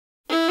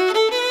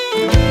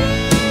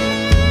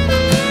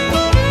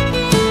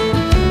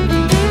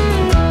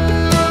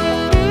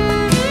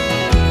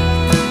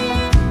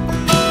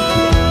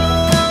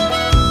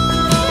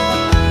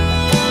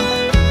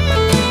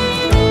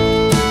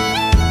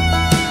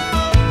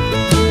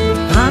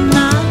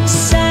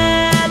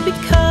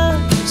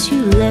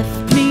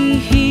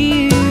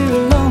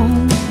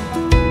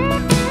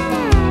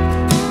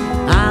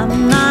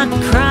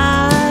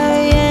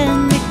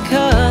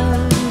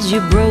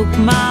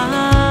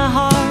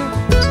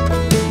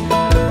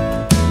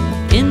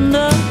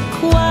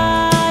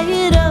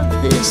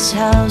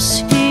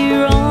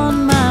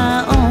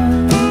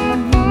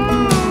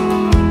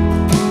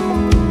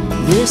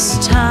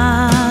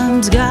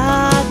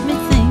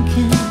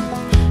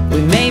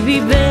be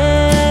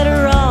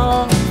better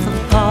off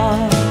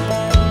apart.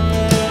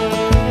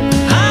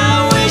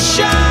 I wish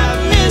I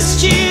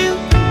missed you,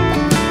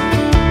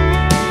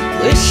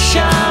 wish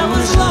I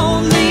was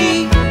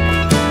lonely.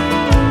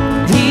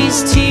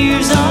 These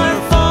tears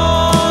aren't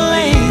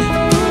falling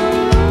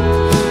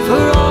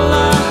for all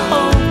I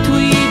hoped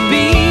we'd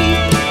be.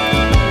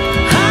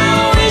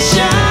 I wish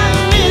I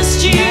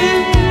missed you,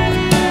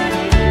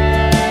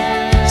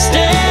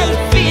 instead of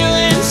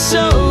feeling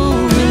so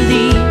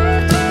relieved.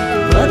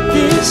 But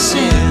this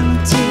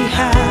empty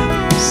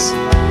house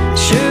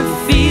sure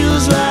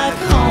feels like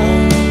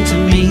home to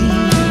me.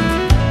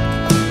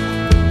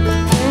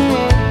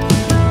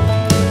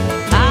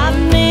 I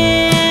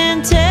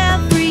meant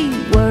every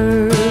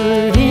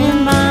word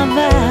in my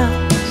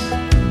vows.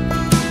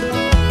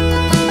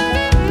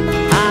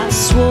 I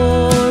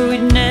swore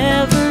we'd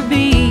never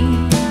be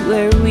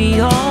where we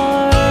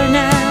are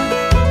now.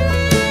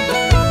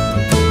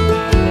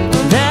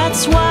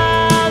 That's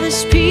why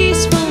this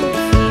peaceful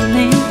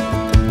feeling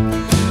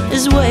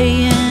is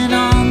weighing